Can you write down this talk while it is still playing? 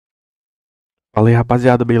Fala aí,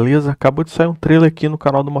 rapaziada, beleza? Acabou de sair um trailer aqui no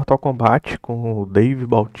canal do Mortal Kombat com o Dave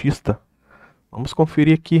Bautista. Vamos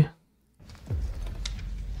conferir aqui.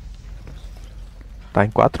 Tá em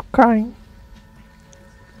 4K, hein?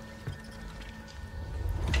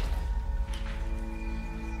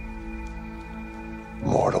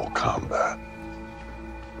 Mortal Kombat.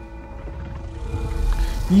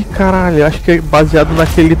 Ih, caralho, acho que é baseado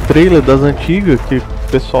naquele trailer das antigas que o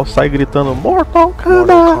pessoal sai gritando Mortal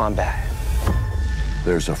Kombat.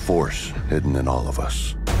 There's a force hidden in all of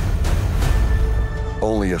us.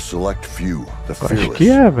 Only a select few, the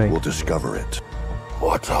fearless, will discover it.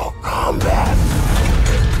 Mortal Kombat.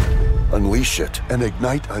 Unleash it and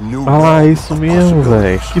ignite a new Ah, isso mesmo,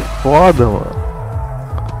 velho. Que foda, mano.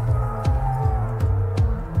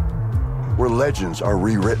 Where legends are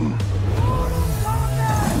rewritten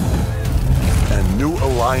and new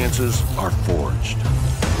alliances are forged.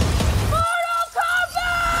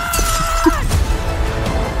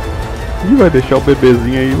 Ih, vai deixar o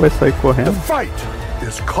bebezinho aí e vai sair correndo. The fight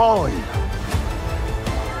is calling.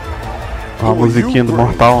 A musiquinha do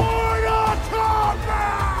Mortal.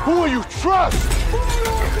 Who will you trust?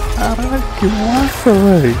 Caralho, que massa,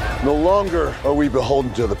 velho. No longer are we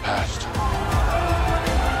beholden to the past.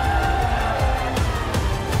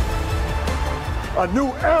 A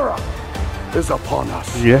new era is upon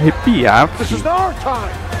us. De arrepiar, This filho. is our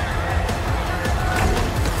time.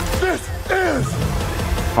 This is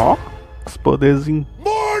Ó, os poderzinhos.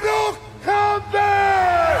 Mortal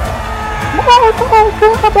Kombat!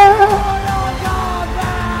 Mortal Kombat!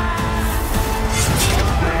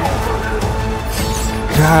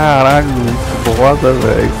 Caralho, muito foda,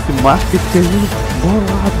 velho. Esse marketing é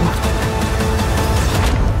bolado.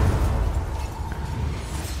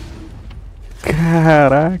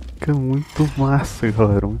 Caraca, muito massa,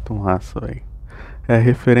 galera. Muito massa, velho. É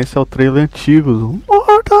referência ao trailer antigo do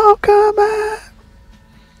Mortal Kombat.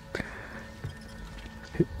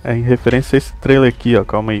 É em referência a esse trailer aqui, ó.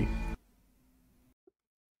 Calma aí.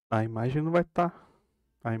 A imagem não vai estar.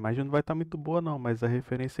 A imagem não vai estar muito boa, não. Mas é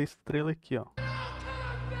referência a esse trailer aqui, ó.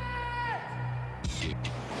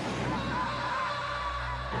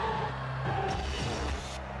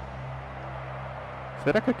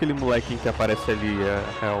 Será que aquele molequinho que aparece ali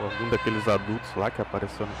é algum daqueles adultos lá que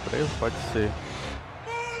apareceu no trailer? Pode ser.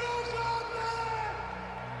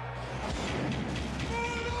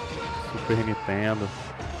 Super Nintendo.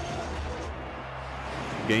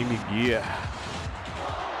 Game Gear.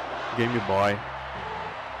 Game Boy.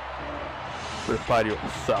 Prepare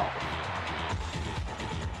yourself.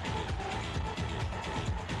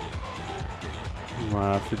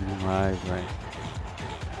 Massa demais, velho.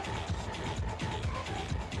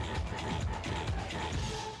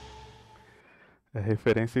 É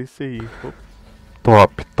referência a isso aí.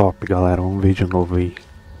 Top, top, galera. Vamos ver de novo aí.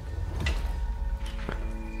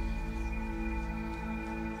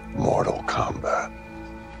 Mortal Kombat.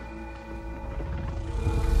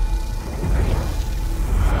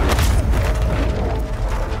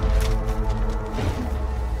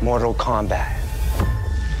 Mortal Kombat.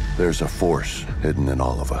 There's a force hidden in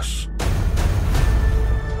all of us.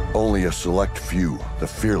 Only a select few, the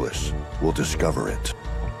fearless, will discover it.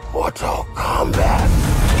 Mortal Kombat.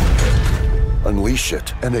 Unleash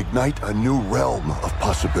it and ignite a new realm of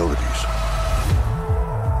possibilities.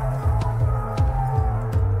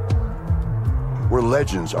 Where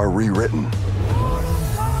legends are rewritten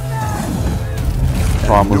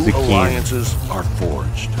and new alliances are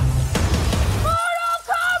forged.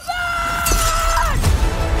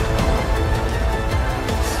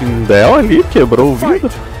 Sindel ali quebrou o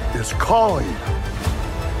vidro. Is calling.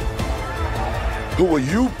 Who will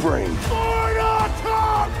you bring?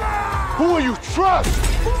 Who will you trust?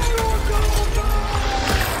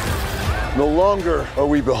 No longer are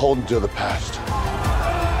we beholden to the past.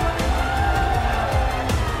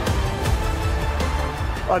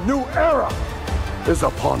 A new era is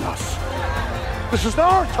upon us. This is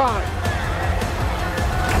our time.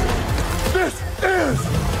 This is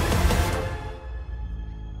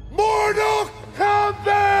Mortal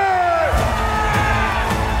Kombat!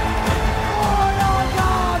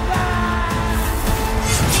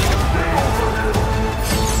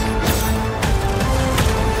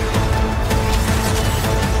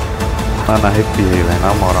 Mano, arrepiei, velho.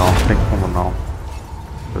 Na moral, não tem como não.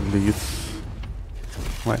 Isso.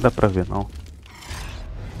 Não vai dar pra ver, não.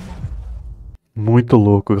 Muito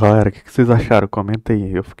louco, galera. O que vocês acharam? Comenta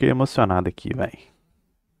aí. Eu fiquei emocionado aqui, velho.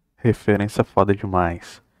 Referência foda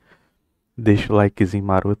demais. Deixa o likezinho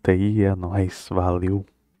maroto aí. É nóis. Valeu.